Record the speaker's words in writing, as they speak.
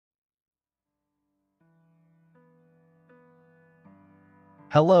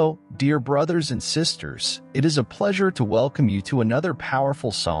Hello, dear brothers and sisters. It is a pleasure to welcome you to another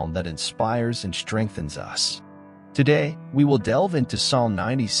powerful psalm that inspires and strengthens us. Today, we will delve into Psalm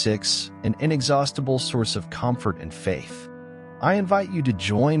 96, an inexhaustible source of comfort and faith. I invite you to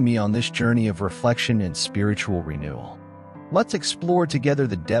join me on this journey of reflection and spiritual renewal. Let's explore together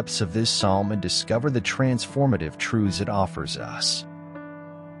the depths of this psalm and discover the transformative truths it offers us.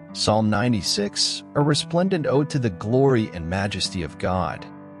 Psalm 96, a resplendent ode to the glory and majesty of God,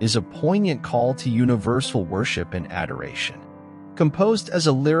 is a poignant call to universal worship and adoration. Composed as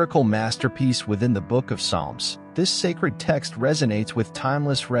a lyrical masterpiece within the Book of Psalms, this sacred text resonates with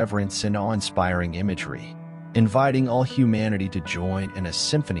timeless reverence and awe-inspiring imagery, inviting all humanity to join in a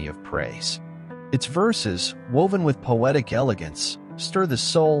symphony of praise. Its verses, woven with poetic elegance, stir the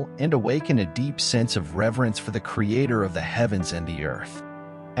soul and awaken a deep sense of reverence for the Creator of the heavens and the earth.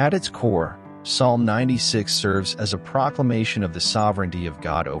 At its core, Psalm 96 serves as a proclamation of the sovereignty of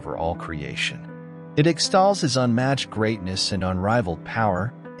God over all creation. It extols His unmatched greatness and unrivaled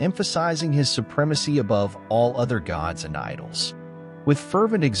power, emphasizing His supremacy above all other gods and idols. With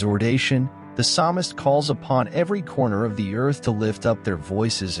fervent exhortation, the psalmist calls upon every corner of the earth to lift up their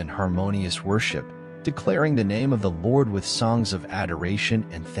voices in harmonious worship, declaring the name of the Lord with songs of adoration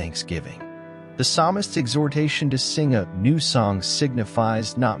and thanksgiving. The psalmist's exhortation to sing a new song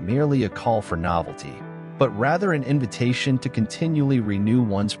signifies not merely a call for novelty, but rather an invitation to continually renew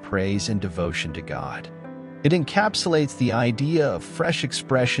one's praise and devotion to God. It encapsulates the idea of fresh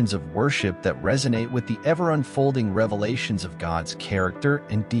expressions of worship that resonate with the ever-unfolding revelations of God's character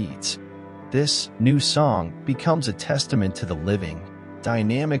and deeds. This new song becomes a testament to the living,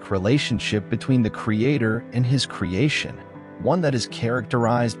 dynamic relationship between the Creator and His creation, one that is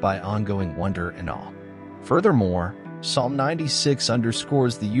characterized by ongoing wonder and awe. Furthermore, Psalm 96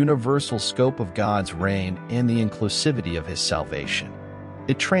 underscores the universal scope of God's reign and the inclusivity of His salvation.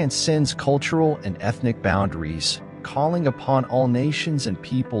 It transcends cultural and ethnic boundaries, calling upon all nations and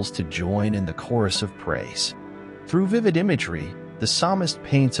peoples to join in the chorus of praise. Through vivid imagery, the psalmist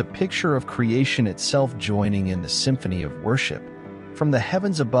paints a picture of creation itself joining in the symphony of worship, from the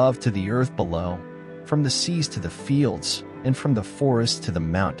heavens above to the earth below, from the seas to the fields, and from the forests to the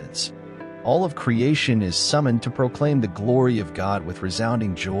mountains. All of creation is summoned to proclaim the glory of God with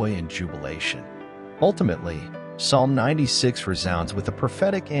resounding joy and jubilation. Ultimately, Psalm 96 resounds with a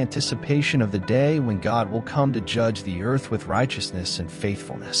prophetic anticipation of the day when God will come to judge the earth with righteousness and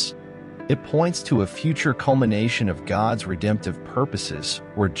faithfulness. It points to a future culmination of God's redemptive purposes,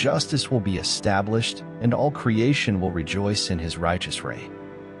 where justice will be established and all creation will rejoice in His righteous reign.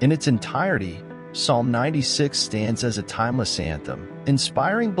 In its entirety, Psalm 96 stands as a timeless anthem,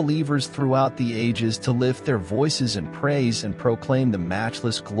 inspiring believers throughout the ages to lift their voices in praise and proclaim the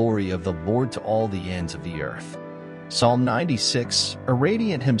matchless glory of the Lord to all the ends of the earth. Psalm 96, a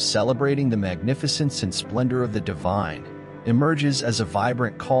radiant hymn celebrating the magnificence and splendor of the divine, emerges as a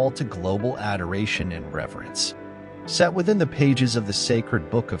vibrant call to global adoration and reverence. Set within the pages of the sacred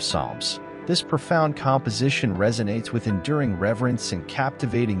Book of Psalms, this profound composition resonates with enduring reverence and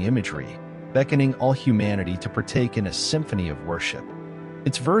captivating imagery, beckoning all humanity to partake in a symphony of worship.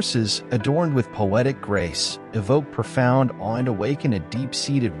 Its verses, adorned with poetic grace, evoke profound awe and awaken a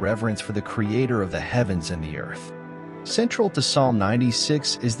deep-seated reverence for the Creator of the heavens and the earth. Central to Psalm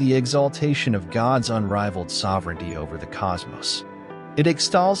 96 is the exaltation of God's unrivaled sovereignty over the cosmos. It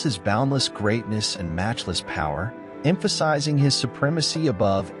extols His boundless greatness and matchless power, emphasizing His supremacy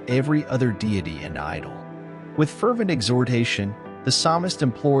above every other deity and idol. With fervent exhortation, the psalmist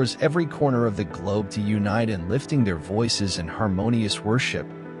implores every corner of the globe to unite in lifting their voices in harmonious worship,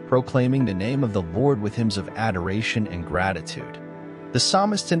 proclaiming the name of the Lord with hymns of adoration and gratitude. The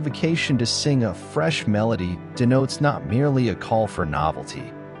psalmist's invocation to sing a fresh melody denotes not merely a call for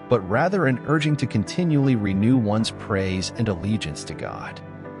novelty, but rather an urging to continually renew one's praise and allegiance to God.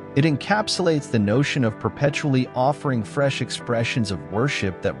 It encapsulates the notion of perpetually offering fresh expressions of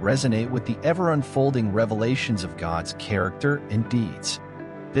worship that resonate with the ever-unfolding revelations of God's character and deeds.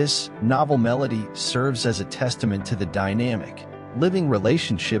 This novel melody serves as a testament to the dynamic, living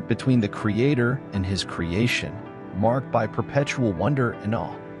relationship between the Creator and His creation, marked by perpetual wonder and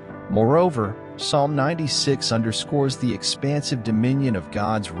awe. Moreover, Psalm 96 underscores the expansive dominion of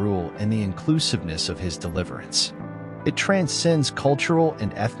God's rule and the inclusiveness of His deliverance. It transcends cultural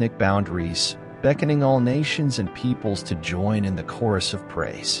and ethnic boundaries, beckoning all nations and peoples to join in the chorus of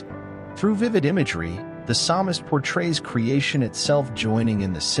praise. Through vivid imagery, the psalmist portrays creation itself joining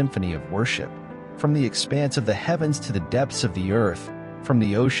in the symphony of worship, from the expanse of the heavens to the depths of the earth, from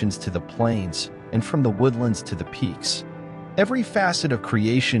the oceans to the plains, and from the woodlands to the peaks. Every facet of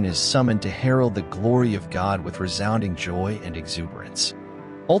creation is summoned to herald the glory of God with resounding joy and exuberance.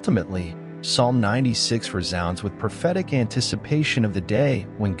 Ultimately, Psalm 96 resounds with prophetic anticipation of the day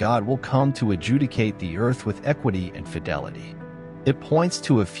when God will come to adjudicate the earth with equity and fidelity. It points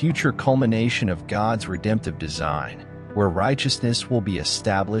to a future culmination of God's redemptive design, where righteousness will be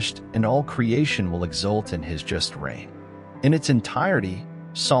established and all creation will exult in His just reign. In its entirety,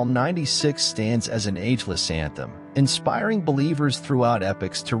 Psalm 96 stands as an ageless anthem, inspiring believers throughout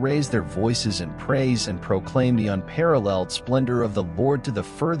epochs to raise their voices in praise and proclaim the unparalleled splendor of the Lord to the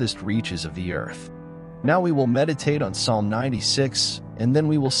furthest reaches of the earth. Now we will meditate on Psalm 96, and then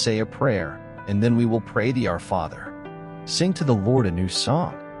we will say a prayer, and then we will pray the Our Father. Sing to the Lord a new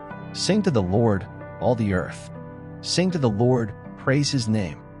song. Sing to the Lord, all the earth. Sing to the Lord, praise His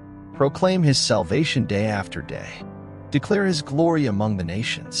name. Proclaim His salvation day after day. Declare His glory among the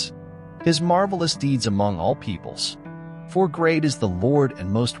nations, His marvelous deeds among all peoples. For great is the Lord and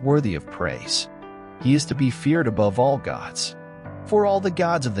most worthy of praise. He is to be feared above all gods. For all the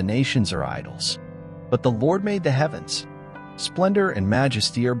gods of the nations are idols. But the Lord made the heavens. Splendor and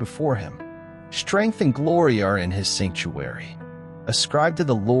majesty are before Him. Strength and glory are in His sanctuary. Ascribe to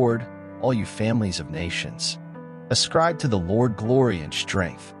the Lord, all you families of nations. Ascribe to the Lord glory and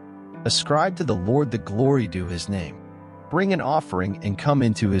strength. Ascribe to the Lord the glory due His name. Bring an offering and come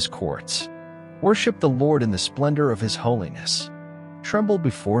into His courts. Worship the Lord in the splendor of His holiness. Tremble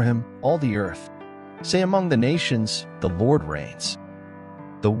before Him, all the earth. Say among the nations, the Lord reigns.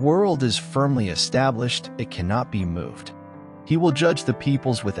 The world is firmly established, it cannot be moved. He will judge the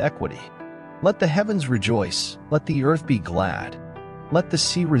peoples with equity. Let the heavens rejoice, let the earth be glad. Let the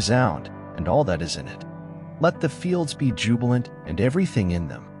sea resound, and all that is in it. Let the fields be jubilant, and everything in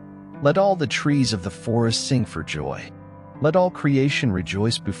them. Let all the trees of the forest sing for joy. Let all creation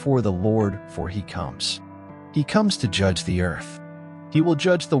rejoice before the Lord, for He comes. He comes to judge the earth. He will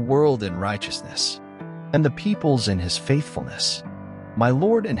judge the world in righteousness, and the peoples in His faithfulness. My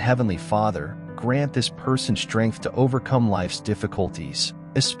Lord and Heavenly Father, grant this person strength to overcome life's difficulties,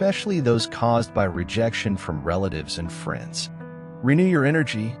 especially those caused by rejection from relatives and friends. Renew your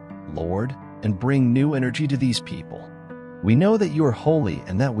energy, Lord, and bring new energy to these people. We know that You are holy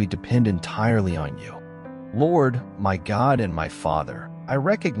and that we depend entirely on You. Lord, my God and my Father, I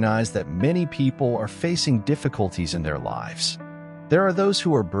recognize that many people are facing difficulties in their lives. There are those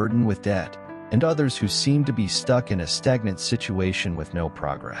who are burdened with debt, and others who seem to be stuck in a stagnant situation with no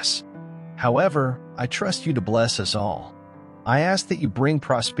progress. However, I trust You to bless us all. I ask that You bring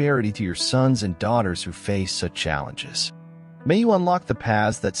prosperity to Your sons and daughters who face such challenges. May You unlock the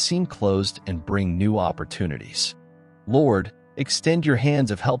paths that seem closed and bring new opportunities. Lord, extend Your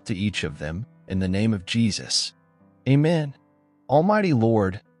hands of help to each of them, in the name of Jesus. Amen. Almighty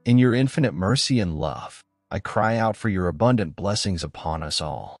Lord, in Your infinite mercy and love, I cry out for Your abundant blessings upon us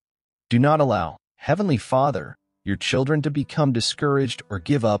all. Do not allow, Heavenly Father, Your children to become discouraged or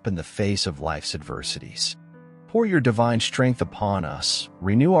give up in the face of life's adversities. Pour Your divine strength upon us,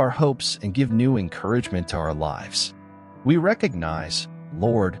 renew our hopes, and give new encouragement to our lives. We recognize,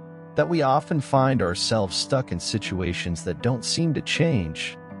 Lord, that we often find ourselves stuck in situations that don't seem to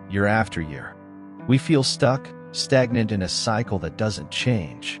change year after year. We feel stuck, stagnant in a cycle that doesn't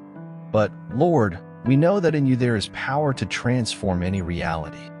change. But, Lord, we know that in You there is power to transform any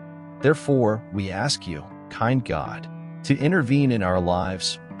reality. Therefore, we ask You, kind God, to intervene in our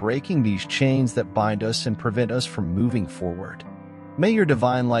lives, breaking these chains that bind us and prevent us from moving forward. May Your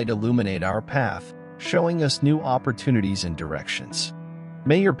divine light illuminate our path, showing us new opportunities and directions.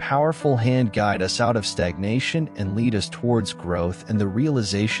 May Your powerful hand guide us out of stagnation and lead us towards growth and the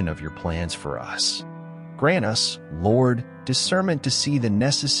realization of Your plans for us. Grant us, Lord, discernment to see the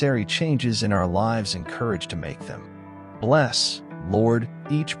necessary changes in our lives and courage to make them. Bless, Lord,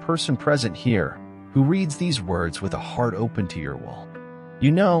 each person present here who reads these words with a heart open to Your will. You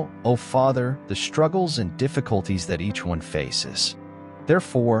know, O Father, the struggles and difficulties that each one faces.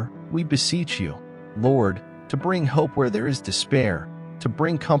 Therefore, we beseech You, Lord, to bring hope where there is despair, to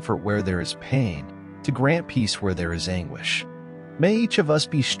bring comfort where there is pain, to grant peace where there is anguish. May each of us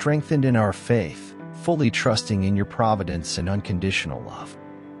be strengthened in our faith, fully trusting in Your providence and unconditional love.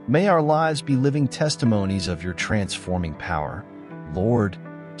 May our lives be living testimonies of Your transforming power, Lord,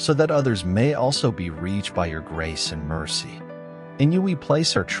 so that others may also be reached by Your grace and mercy. In You we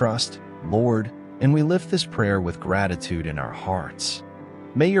place our trust, Lord, and we lift this prayer with gratitude in our hearts.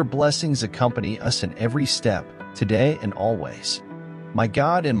 May Your blessings accompany us in every step, today and always. My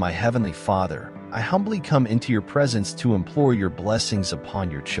God and my Heavenly Father, I humbly come into Your presence to implore Your blessings upon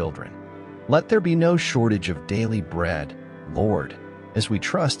Your children. Let there be no shortage of daily bread, Lord, as we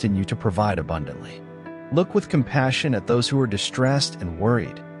trust in You to provide abundantly. Look with compassion at those who are distressed and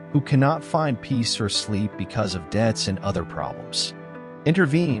worried, who cannot find peace or sleep because of debts and other problems.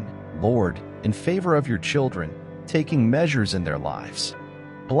 Intervene, Lord, in favor of your children, taking measures in their lives.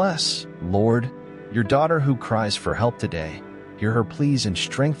 Bless, Lord, your daughter who cries for help today. Hear her pleas and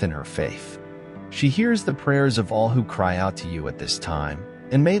strengthen her faith. She hears the prayers of all who cry out to you at this time,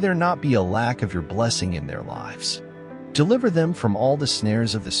 and may there not be a lack of your blessing in their lives. Deliver them from all the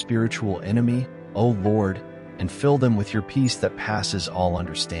snares of the spiritual enemy, O Lord, and fill them with your peace that passes all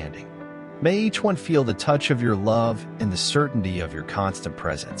understanding. May each one feel the touch of your love and the certainty of your constant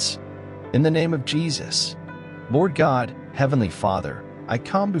presence. In the name of Jesus, Lord God, Heavenly Father, I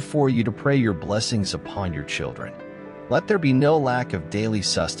come before you to pray your blessings upon your children. Let there be no lack of daily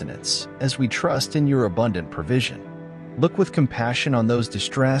sustenance, as we trust in your abundant provision. Look with compassion on those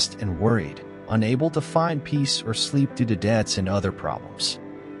distressed and worried, unable to find peace or sleep due to debts and other problems.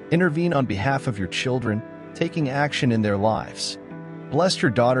 Intervene on behalf of your children, taking action in their lives. Bless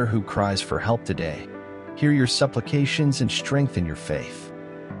your daughter who cries for help today. Hear your supplications and strengthen your faith.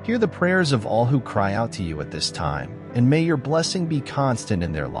 Hear the prayers of all who cry out to you at this time, and may your blessing be constant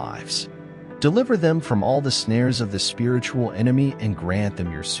in their lives. Deliver them from all the snares of the spiritual enemy and grant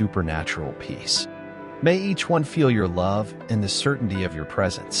them your supernatural peace. May each one feel your love and the certainty of your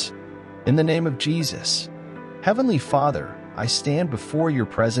presence. In the name of Jesus, Heavenly Father, I stand before your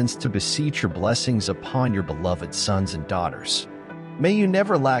presence to beseech your blessings upon your beloved sons and daughters. May you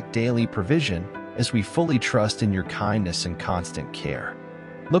never lack daily provision, as we fully trust in your kindness and constant care.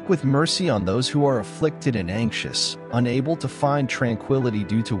 Look with mercy on those who are afflicted and anxious, unable to find tranquility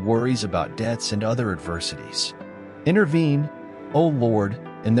due to worries about debts and other adversities. Intervene, O Lord,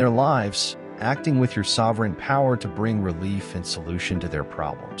 in their lives, acting with your sovereign power to bring relief and solution to their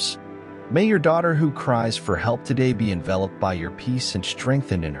problems. May your daughter who cries for help today be enveloped by your peace and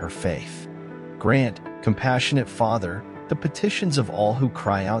strengthened in her faith. Grant, compassionate Father, the petitions of all who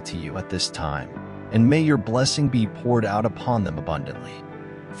cry out to you at this time, and may your blessing be poured out upon them abundantly.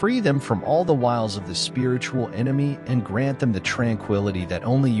 Free them from all the wiles of the spiritual enemy and grant them the tranquility that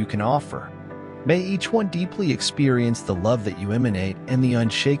only you can offer. May each one deeply experience the love that you emanate and the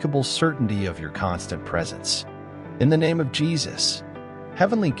unshakable certainty of your constant presence. In the name of Jesus,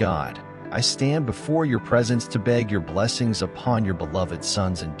 Heavenly God, I stand before your presence to beg your blessings upon your beloved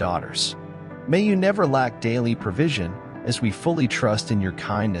sons and daughters. May you never lack daily provision, as we fully trust in your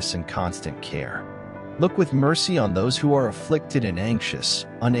kindness and constant care. Look with mercy on those who are afflicted and anxious,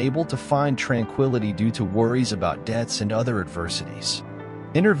 unable to find tranquility due to worries about debts and other adversities.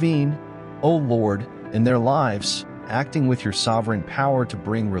 Intervene, O Lord, in their lives, acting with your sovereign power to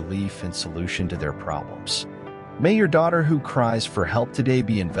bring relief and solution to their problems. May your daughter who cries for help today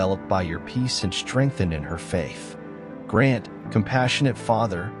be enveloped by your peace and strengthened in her faith. Grant, compassionate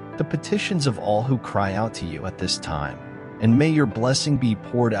Father, the petitions of all who cry out to you at this time, and may your blessing be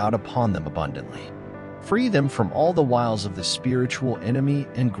poured out upon them abundantly. Free them from all the wiles of the spiritual enemy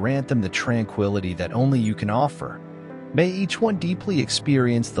and grant them the tranquility that only you can offer. May each one deeply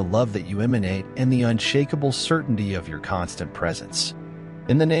experience the love that you emanate and the unshakable certainty of your constant presence.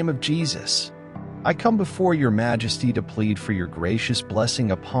 In the name of Jesus, I come before your majesty to plead for your gracious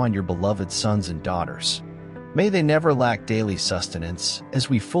blessing upon your beloved sons and daughters. May they never lack daily sustenance, as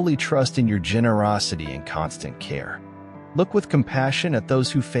we fully trust in your generosity and constant care. Look with compassion at those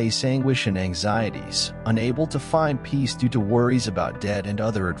who face anguish and anxieties, unable to find peace due to worries about debt and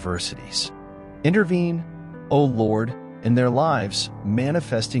other adversities. Intervene, O Lord, in their lives,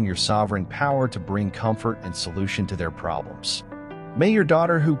 manifesting your sovereign power to bring comfort and solution to their problems. May your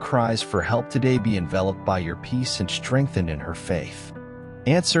daughter who cries for help today be enveloped by your peace and strengthened in her faith.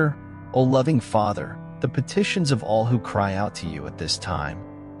 Answer, O loving Father, the petitions of all who cry out to you at this time,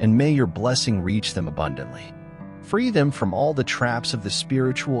 and may your blessing reach them abundantly. Free them from all the traps of the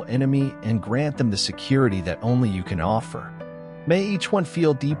spiritual enemy and grant them the security that only you can offer. May each one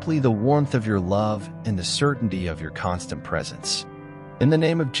feel deeply the warmth of your love and the certainty of your constant presence. In the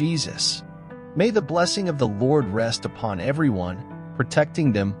name of Jesus, may the blessing of the Lord rest upon everyone,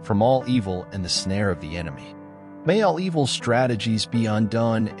 protecting them from all evil and the snare of the enemy. May all evil strategies be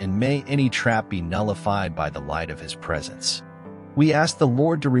undone, and may any trap be nullified by the light of his presence. We ask the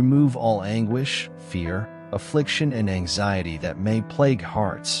Lord to remove all anguish, fear, affliction, and anxiety that may plague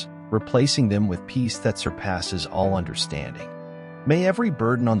hearts, replacing them with peace that surpasses all understanding. May every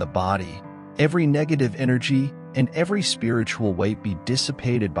burden on the body, every negative energy, and every spiritual weight be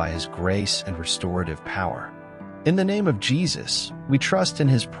dissipated by his grace and restorative power. In the name of Jesus, we trust in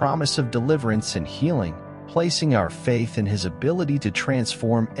his promise of deliverance and healing, placing our faith in his ability to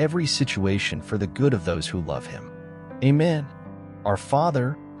transform every situation for the good of those who love him. Amen. Our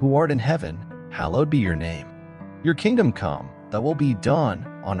Father, who art in heaven, hallowed be your name. Your kingdom come, thy will be done,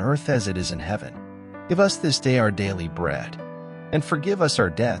 on earth as it is in heaven. Give us this day our daily bread. And forgive us our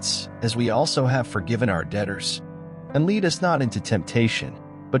debts, as we also have forgiven our debtors. And lead us not into temptation,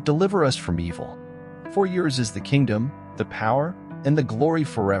 but deliver us from evil. For yours is the kingdom, the power, and the glory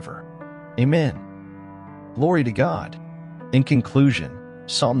forever. Amen. Glory to God. In conclusion,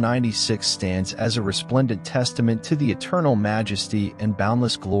 Psalm 96 stands as a resplendent testament to the eternal majesty and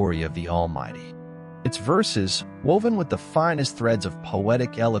boundless glory of the Almighty. Its verses, woven with the finest threads of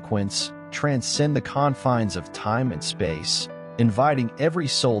poetic eloquence, transcend the confines of time and space, inviting every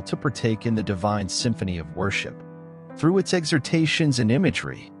soul to partake in the divine symphony of worship. Through its exhortations and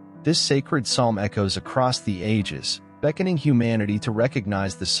imagery, this sacred psalm echoes across the ages, beckoning humanity to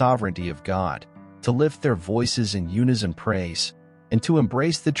recognize the sovereignty of God, to lift their voices in unison praise, and to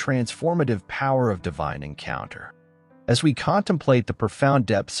embrace the transformative power of divine encounter. As we contemplate the profound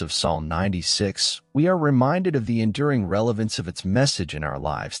depths of Psalm 96, we are reminded of the enduring relevance of its message in our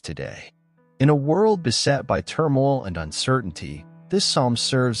lives today. In a world beset by turmoil and uncertainty, this psalm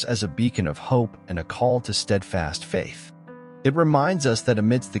serves as a beacon of hope and a call to steadfast faith. It reminds us that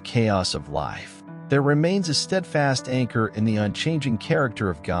amidst the chaos of life, there remains a steadfast anchor in the unchanging character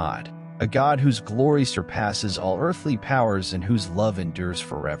of God, a God whose glory surpasses all earthly powers and whose love endures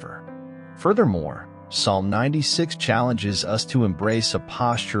forever. Furthermore, Psalm 96 challenges us to embrace a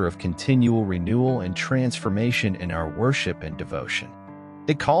posture of continual renewal and transformation in our worship and devotion.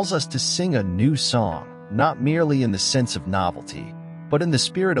 It calls us to sing a new song, not merely in the sense of novelty, but in the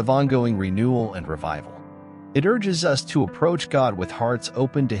spirit of ongoing renewal and revival. It urges us to approach God with hearts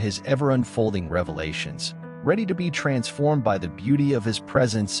open to His ever-unfolding revelations, ready to be transformed by the beauty of His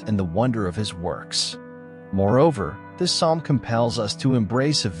presence and the wonder of His works. Moreover, this psalm compels us to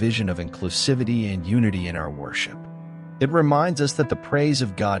embrace a vision of inclusivity and unity in our worship. It reminds us that the praise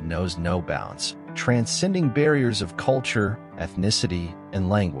of God knows no bounds, transcending barriers of culture, ethnicity, and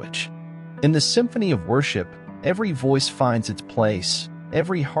language. In the symphony of worship, every voice finds its place,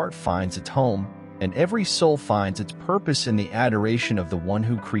 every heart finds its home, and every soul finds its purpose in the adoration of the one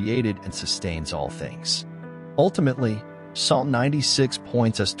who created and sustains all things. Ultimately, Psalm 96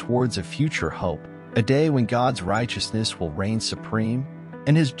 points us towards a future hope, a day when God's righteousness will reign supreme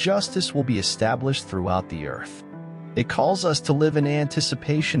and His justice will be established throughout the earth. It calls us to live in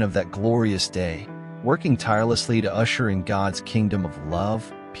anticipation of that glorious day, working tirelessly to usher in God's kingdom of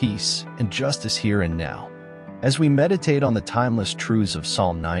love, peace, and justice here and now. As we meditate on the timeless truths of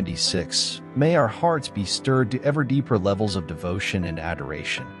Psalm 96, may our hearts be stirred to ever deeper levels of devotion and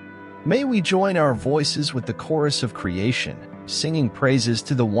adoration. May we join our voices with the chorus of creation, singing praises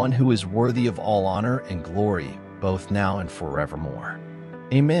to the one who is worthy of all honor and glory, both now and forevermore.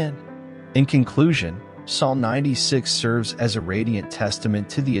 Amen. In conclusion, Psalm 96 serves as a radiant testament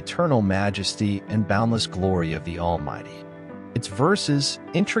to the eternal majesty and boundless glory of the Almighty. Its verses,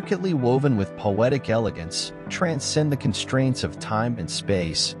 intricately woven with poetic elegance, transcend the constraints of time and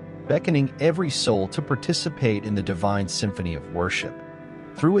space, beckoning every soul to participate in the divine symphony of worship.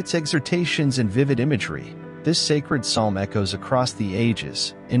 Through its exhortations and vivid imagery, this sacred psalm echoes across the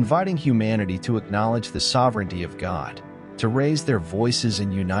ages, inviting humanity to acknowledge the sovereignty of God, to raise their voices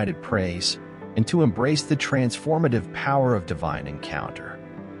in united praise, and to embrace the transformative power of divine encounter.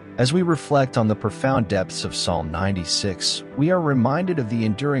 As we reflect on the profound depths of Psalm 96, we are reminded of the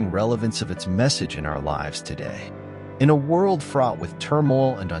enduring relevance of its message in our lives today. In a world fraught with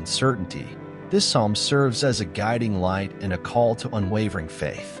turmoil and uncertainty, this psalm serves as a guiding light and a call to unwavering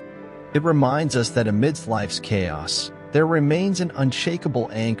faith. It reminds us that amidst life's chaos, there remains an unshakable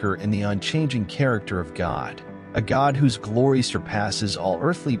anchor in the unchanging character of God, a God whose glory surpasses all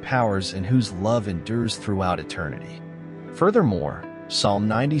earthly powers and whose love endures throughout eternity. Furthermore, Psalm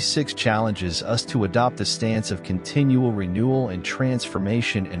 96 challenges us to adopt a stance of continual renewal and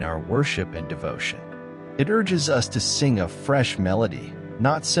transformation in our worship and devotion. It urges us to sing a fresh melody,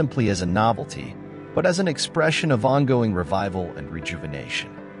 not simply as a novelty, but as an expression of ongoing revival and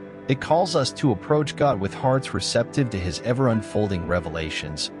rejuvenation. It calls us to approach God with hearts receptive to His ever-unfolding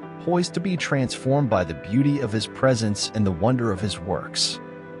revelations, poised to be transformed by the beauty of His presence and the wonder of His works.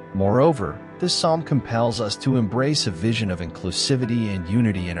 Moreover, this psalm compels us to embrace a vision of inclusivity and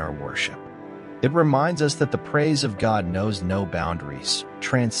unity in our worship. It reminds us that the praise of God knows no boundaries,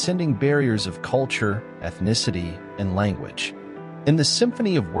 transcending barriers of culture, ethnicity, and language. In the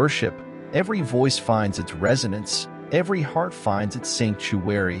symphony of worship, every voice finds its resonance, every heart finds its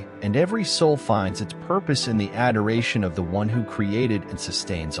sanctuary, and every soul finds its purpose in the adoration of the one who created and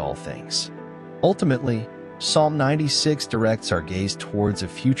sustains all things. Ultimately, Psalm 96 directs our gaze towards a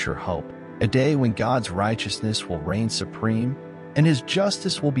future hope, a day when God's righteousness will reign supreme and His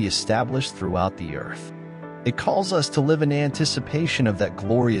justice will be established throughout the earth. It calls us to live in anticipation of that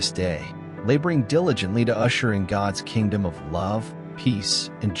glorious day, laboring diligently to usher in God's kingdom of love, peace,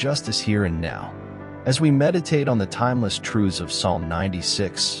 and justice here and now. As we meditate on the timeless truths of Psalm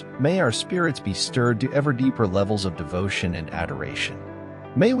 96, may our spirits be stirred to ever deeper levels of devotion and adoration.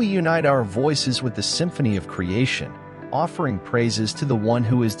 May we unite our voices with the symphony of creation, offering praises to the one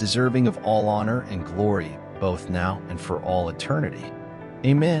who is deserving of all honor and glory, both now and for all eternity.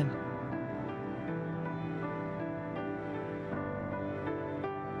 Amen.